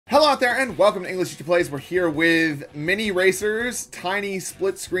Hello out there and welcome to English Teacher Plays. We're here with Mini Racers Tiny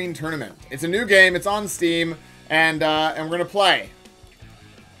Split Screen Tournament. It's a new game, it's on Steam, and we're gonna play.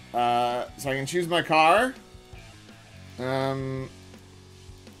 So I can choose my car. There's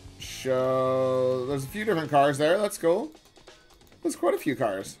a few different cars there, that's cool. There's quite a few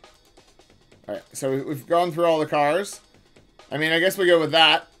cars. Alright, so we've gone through all the cars. I mean, I guess we go with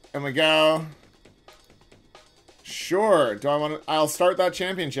that, and we go... Sure. Do I want to... I'll start that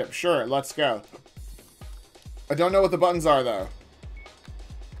championship. Sure, let's go. I don't know what the buttons are, though.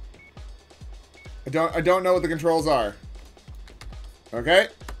 I don't know what the controls are. Okay.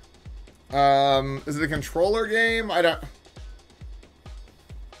 Is it a controller game? I don't...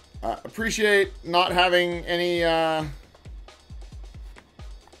 appreciate not having any,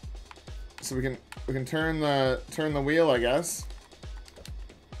 So we can turn the wheel, I guess.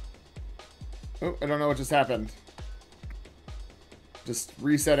 Oh, I don't know what just happened. Just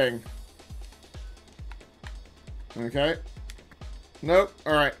resetting. Okay. Nope.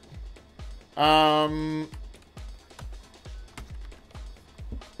 Alright.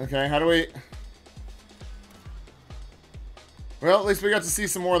 Okay, how do we... Well, at least we got to see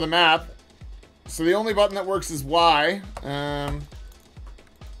some more of the map. So the only button that works is Y.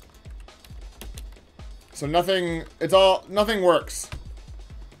 So nothing... Nothing works.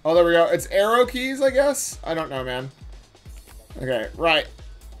 Oh, there we go. It's arrow keys, I guess? I don't know, man. Okay, right.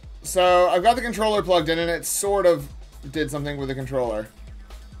 So, I've got the controller plugged in, and it sort of did something with the controller.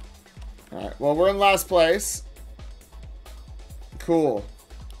 Alright, well, we're in last place. Cool.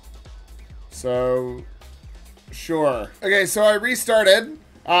 So, sure. Okay, so I restarted,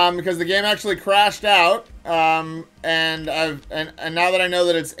 because the game actually crashed out, and now that I know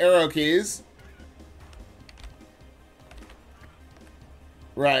that it's arrow keys...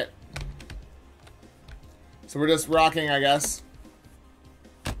 Right. So we're just rocking, I guess.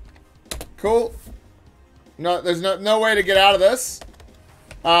 Cool. No, there's no way to get out of this.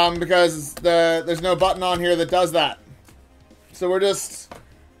 Because there's no button on here that does that. So we're just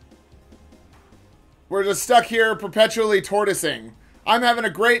stuck here perpetually tortoising. I'm having a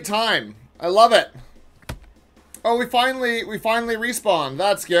great time. I love it. Oh, we finally respawned.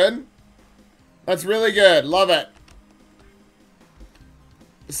 That's good. That's really good. Love it.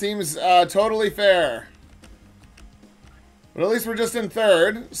 Seems totally fair. But at least we're just in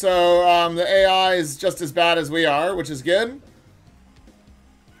third, so the AI is just as bad as we are, which is good.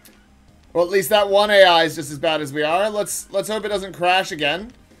 Well, at least that one AI is just as bad as we are. Let's hope it doesn't crash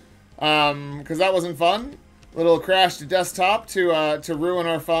again, because that wasn't fun. Little crash to desktop to ruin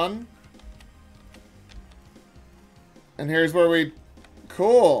our fun. And here's where we...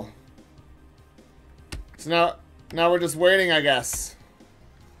 Cool. So now we're just waiting, I guess.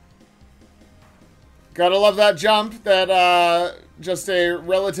 Gotta love that jump, that just a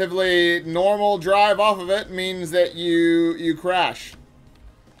relatively normal drive off of it means that you crash.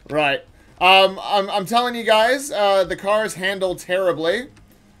 Right. I'm telling you guys, the cars handle terribly.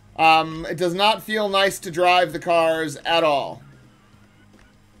 It does not feel nice to drive the cars at all.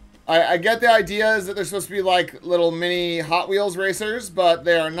 I get the idea is that they're supposed to be like little mini Hot Wheels racers, but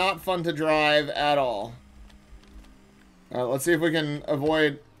they are not fun to drive at all. Let's see if we can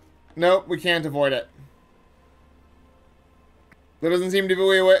avoid... Nope, we can't avoid it. There doesn't seem to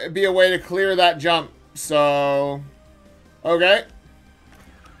be a way to clear that jump, so... Okay.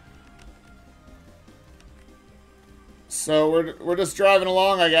 So we're just driving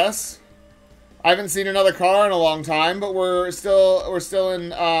along, I guess. I haven't seen another car in a long time, but we're still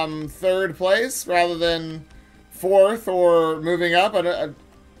in third place rather than fourth or moving up.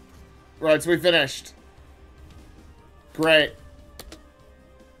 Right, so we finished. Great.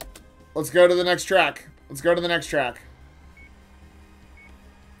 Let's go to the next track. Let's go to the next track.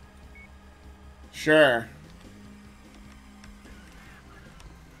 Sure.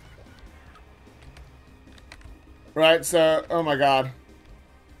 Right, so... Oh my god.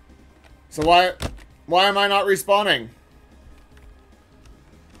 So why am I not respawning?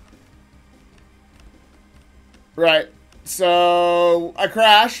 Right. So... I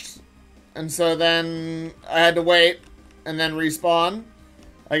crashed. And so then I had to wait. And then respawn.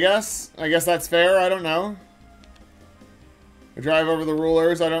 I guess that's fair. I don't know. I drive over the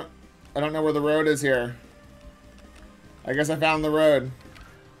rulers. I don't know where the road is here. I guess I found the road.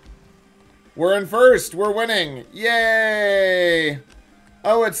 We're in first. We're winning. Yay!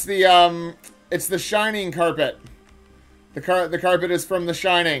 Oh, it's the Shining carpet. The carpet is from The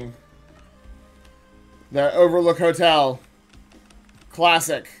Shining. The Overlook Hotel.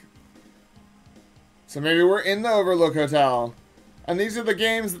 Classic. So maybe we're in the Overlook Hotel. And these are the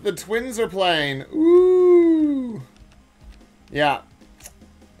games that the twins are playing. Ooh! Yeah.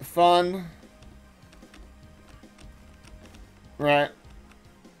 fun. Right.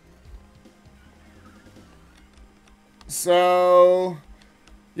 So,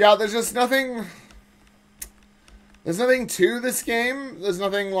 yeah, there's just nothing... There's nothing to this game. There's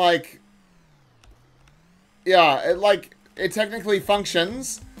nothing, like... Yeah, it technically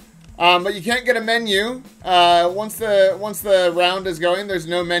functions. But you can't get a menu. Once the round is going, there's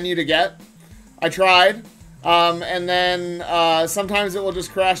no menu to get. I tried. And then sometimes it will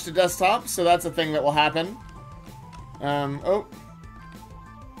just crash to desktop, so that's a thing that will happen. Oh.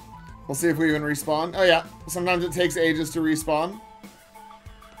 We'll see if we even respawn. Oh yeah, sometimes it takes ages to respawn.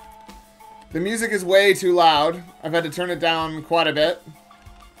 The music is way too loud. I've had to turn it down quite a bit.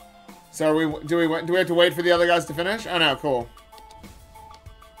 So do we have to wait for the other guys to finish? Oh no, cool.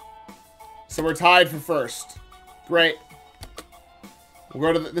 So we're tied for first. Great.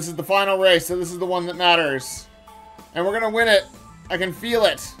 We'll go to this is the final race, so this is the one that matters. And we're gonna win it. I can feel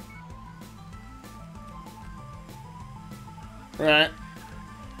it. Right.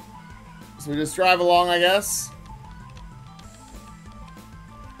 So we just drive along, I guess.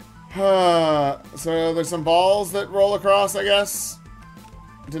 So there's some balls that roll across, I guess.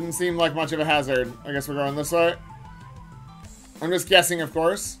 Didn't seem like much of a hazard. I guess we're going this way. I'm just guessing, of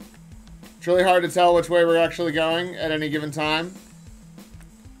course. It's really hard to tell which way we're actually going at any given time.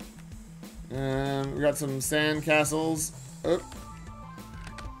 And we got some sand castles. Oh.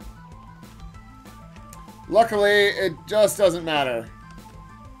 Luckily, it just doesn't matter.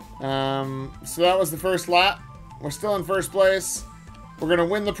 So that was the first lap. We're still in first place. We're gonna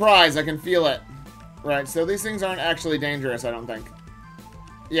win the prize. I can feel it. Right, so these things aren't actually dangerous, I don't think.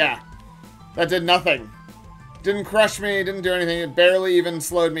 Yeah. That did nothing. Didn't crush me, didn't do anything. It barely even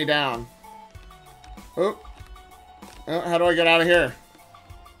slowed me down. Oh. Oh, how do I get out of here?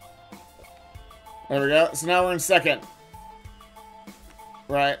 There we go. So now we're in second.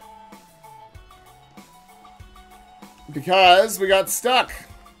 Right. Because we got stuck.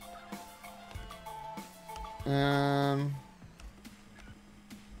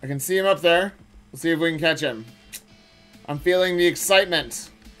 I can see him up there. We'll see if we can catch him. I'm feeling the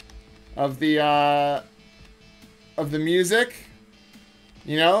excitement of the music.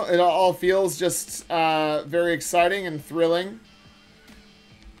 You know, it all feels just very exciting and thrilling.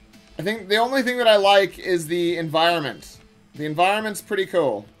 I think the only thing that I like is the environment. The environment's pretty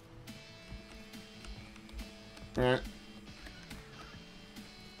cool. Alright.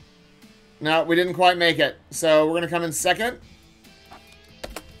 No, we didn't quite make it. So we're gonna come in second.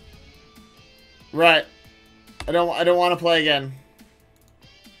 Right. I don't want to play again.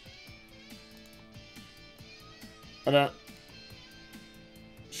 I don't...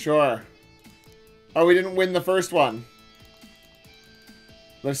 Sure. Oh, we didn't win the first one.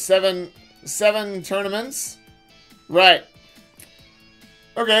 There's seven tournaments. Right.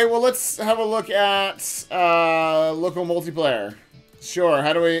 Okay, well let's have a look at local multiplayer. Sure.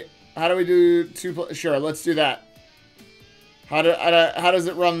 How do we do two? Sure, let's do that. How does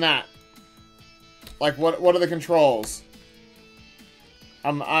it run that? Like what are the controls?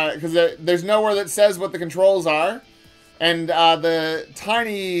 Because there's nowhere that says what the controls are, and the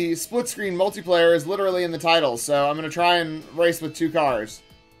tiny split screen multiplayer is literally in the title. So I'm gonna try and race with two cars,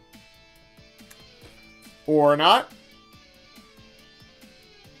 or not,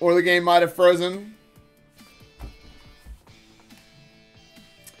 or the game might have frozen.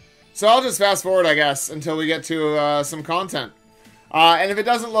 So I'll just fast forward, I guess, until we get to some content. And if it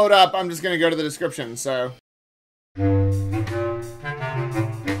doesn't load up, I'm just going to go to the description, so...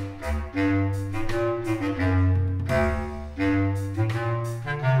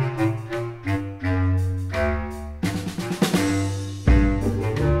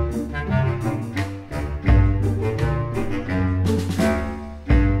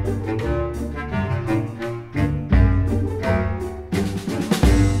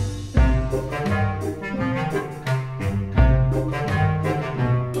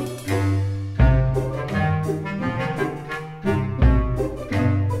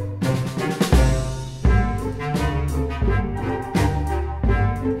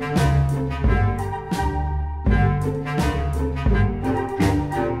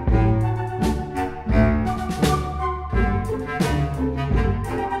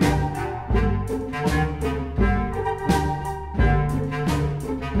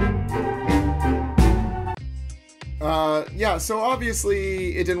 Yeah, so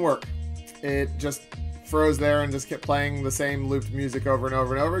obviously it didn't work. It just froze there and just kept playing the same looped music over and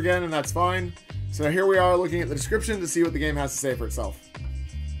over and over again, and that's fine. So here we are looking at the description to see what the game has to say for itself.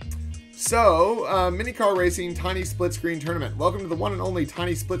 So, Mini Car Racing Tiny Split Screen Tournament. Welcome to the one and only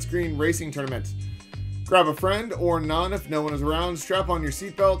Tiny Split Screen Racing Tournament. Grab a friend or none if no one is around, strap on your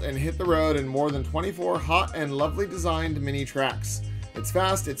seatbelt, and hit the road in more than 24 hot and lovely designed mini tracks. It's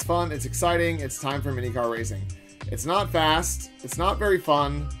fast, it's fun, it's exciting, it's time for mini car racing. It's not fast, it's not very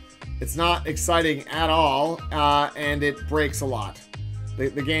fun, it's not exciting at all, and it breaks a lot. The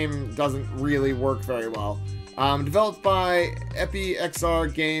game doesn't really work very well. Developed by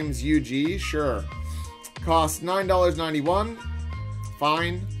EpiXR Games UG, sure. Costs $9.91,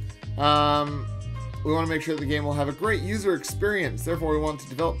 fine. We want to make sure that the game will have a great user experience. Therefore, we want to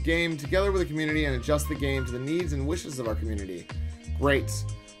develop game together with the community and adjust the game to the needs and wishes of our community. Great.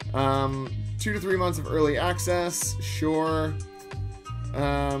 2 to 3 months of early access, sure.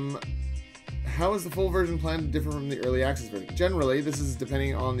 How is the full version planned to differ from the early access version? Generally, this is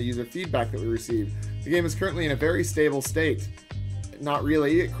depending on the user feedback that we receive. The game is currently in a very stable state. Not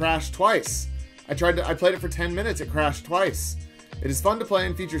really, it crashed twice. I played it for 10 minutes, it crashed twice. It is fun to play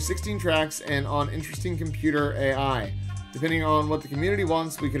and features 16 tracks and on interesting computer AI. Depending on what the community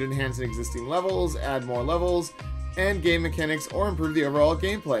wants, we could enhance existing levels, add more levels, and game mechanics, or improve the overall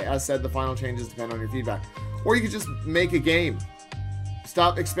gameplay. As said, the final changes depend on your feedback. Or you could just make a game.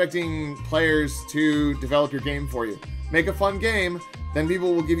 Stop expecting players to develop your game for you. Make a fun game, then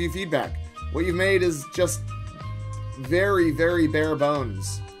people will give you feedback. What you've made is just very, very bare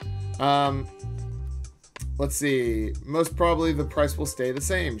bones. Let's see. Most probably the price will stay the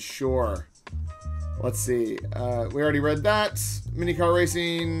same. Sure. Let's see. We already read that. Mini car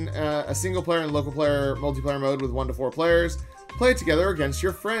racing, a single player and local player multiplayer mode with 1 to 4 players. Play it together against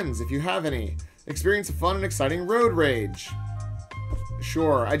your friends if you have any. Experience a fun and exciting road rage.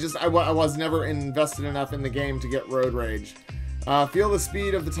 Sure. I was never invested enough in the game to get road rage. Feel the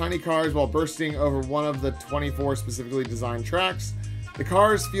speed of the tiny cars while bursting over one of the 24 specifically designed tracks. The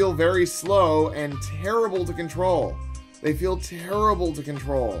cars feel very slow and terrible to control. They feel terrible to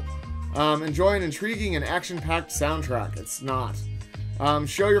control. Enjoy an intriguing and action-packed soundtrack. It's not.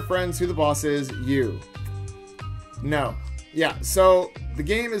 Show your friends who the boss is. You. No. Yeah, so the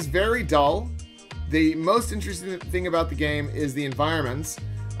game is very dull. The most interesting thing about the game is the environments.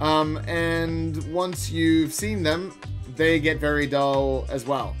 And once you've seen them, they get very dull as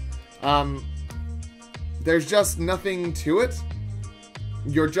well. There's just nothing to it.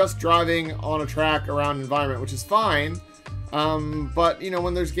 You're just driving on a track around an environment, which is fine. But, you know,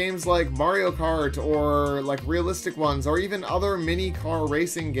 when there's games like Mario Kart or like realistic ones or even other mini car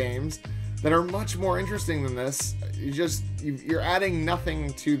racing games that are much more interesting than this, you're adding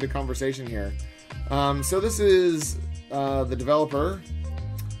nothing to the conversation here. So this is the developer,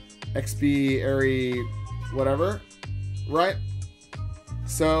 XP Airy whatever, right?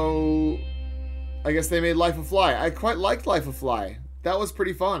 So I guess they made Life of Fly. I quite liked Life of Fly. That was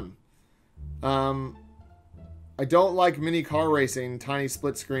pretty fun. I don't like mini car racing, tiny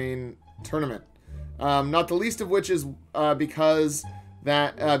split screen tournament. Not the least of which is because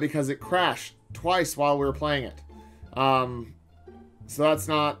it crashed twice while we were playing it. So that's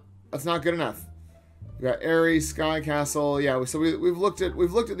not good enough. We got Airy, Sky Castle. Yeah, so we've looked at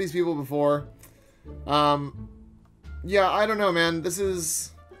these people before. Yeah, I don't know, man. This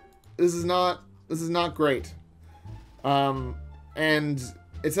is not great. And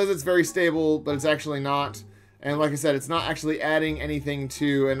it says it's very stable, but it's actually not. And like I said, it's not actually adding anything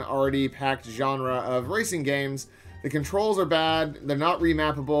to an already packed genre of racing games. The controls are bad. They're not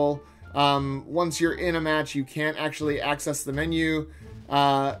remappable. Once you're in a match, you can't actually access the menu.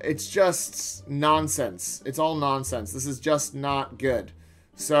 It's just nonsense. It's all nonsense. This is just not good.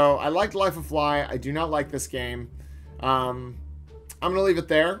 So I liked Life of Fly. I do not like this game. I'm going to leave it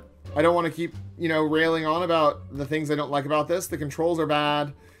there. I don't want to keep, railing on about the things I don't like about this. The controls are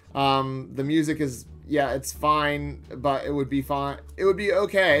bad. The music is, yeah, it's fine, but it would be fine. It would be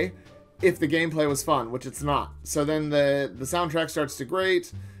okay if the gameplay was fun, which it's not. So then the soundtrack starts to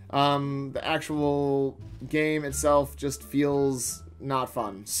grate. The actual game itself just feels not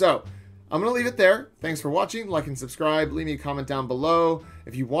fun. So I'm going to leave it there. Thanks for watching. Like and subscribe. Leave me a comment down below.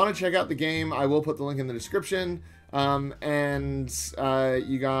 If you want to check out the game, I will put the link in the description. You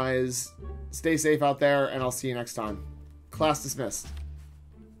guys stay safe out there, and I'll see you next time. Class dismissed.